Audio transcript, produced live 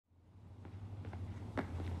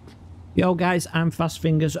Yo guys, I'm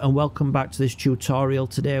FastFingers and welcome back to this tutorial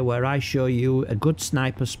today where I show you a good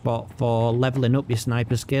sniper spot for leveling up your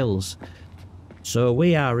sniper skills. So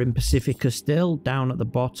we are in Pacifica still, down at the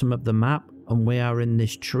bottom of the map, and we are in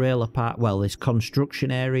this trailer park, well, this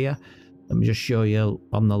construction area. Let me just show you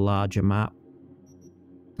on the larger map.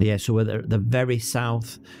 Yeah, so we're at the very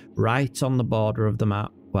south, right on the border of the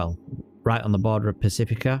map, well, right on the border of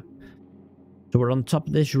Pacifica. So we're on top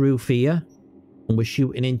of this roof here. And we're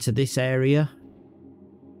shooting into this area.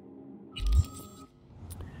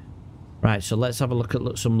 Right, so let's have a look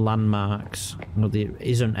at some landmarks. Well, there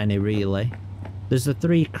isn't any really. There's the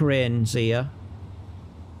 3 cranes here.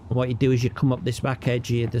 And what you do is you come up this back edge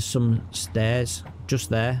here. There's some stairs just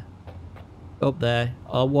there. Up there.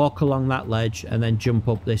 I'll walk along that ledge and then jump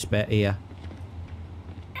up this bit here.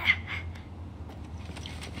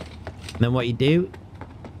 And then what you do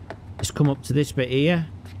is come up to this bit here.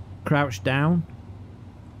 Crouch down.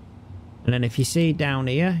 And then if you see down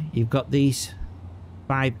here, you've got these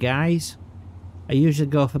 5 guys. I usually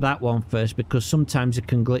go for that one first because sometimes it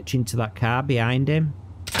can glitch into that car behind him.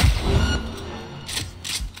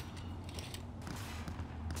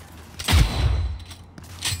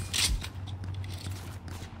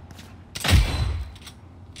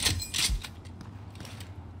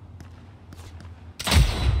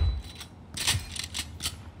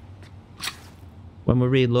 When we're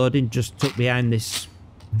reloading, just tuck behind this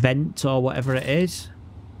vent or whatever it is.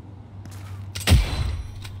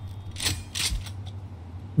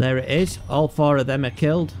 There it is. All 4 of them are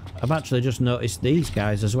killed. I've actually just noticed these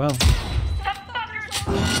guys as well.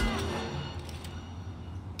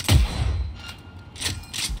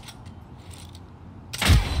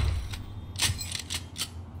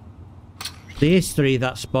 There is 3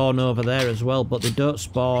 that spawn over there as well, but they don't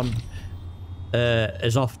spawn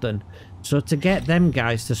as often. So to get them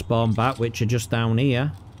guys to spawn back, which are just down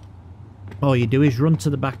here, all you do is run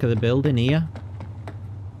to the back of the building here.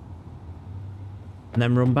 And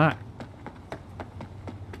then run back.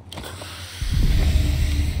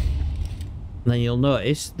 And then you'll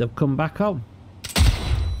notice they've come back on.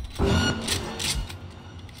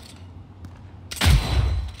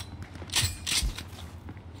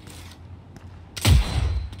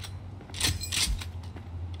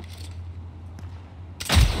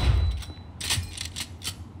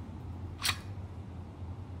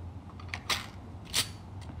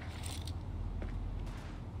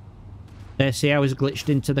 See how he's glitched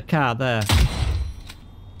into the car there?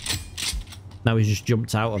 Now he's just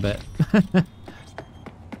jumped out of it.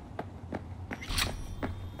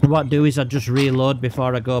 What I do is I just reload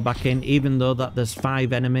before I go back in, even though that there's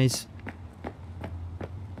 5 enemies.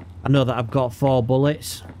 I know that I've got 4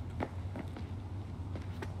 bullets.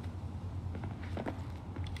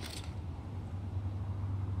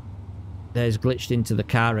 There's glitched into the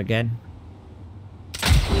car again.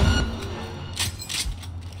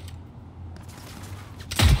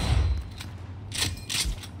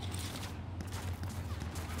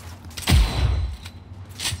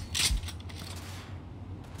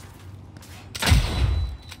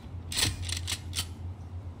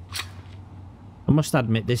 I must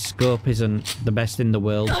admit this scope isn't the best in the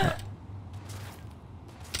world.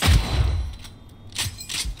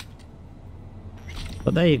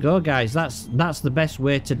 But there you go guys, that's the best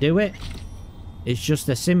way to do it. It's just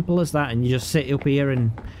as simple as that, and you just sit up here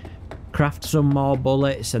and craft some more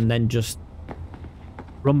bullets and then just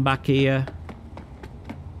run back here,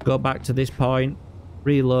 go back to this point,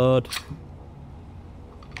 reload,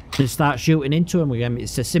 and start shooting into them again.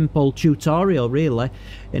 It's a simple tutorial really,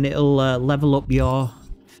 and it'll level up your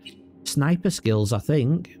sniper skills, I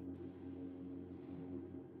think.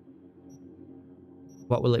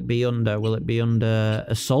 What will it be under? Will it be under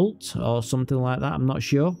assault or something like that? I'm not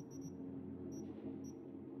sure.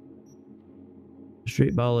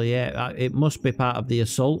 Street baller, yeah, it must be part of the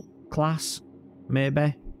assault class,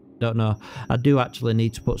 maybe. Don't know. I do actually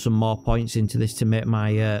need to put some more points into this to make my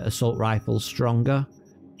assault rifles stronger.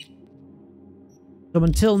 So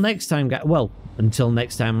until next time, guys, well, until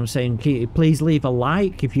next time, I'm saying please leave a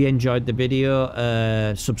like if you enjoyed the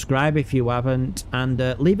video, subscribe if you haven't, and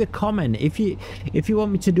leave a comment if you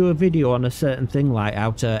want me to do a video on a certain thing like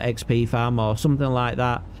how to XP farm or something like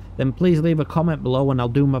that. Then please leave a comment below and I'll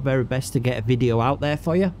do my very best to get a video out there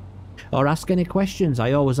for you, or ask any questions.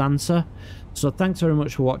 I always answer. So thanks very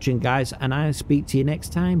much for watching guys, and I'll speak to you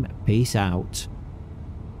next time. Peace out.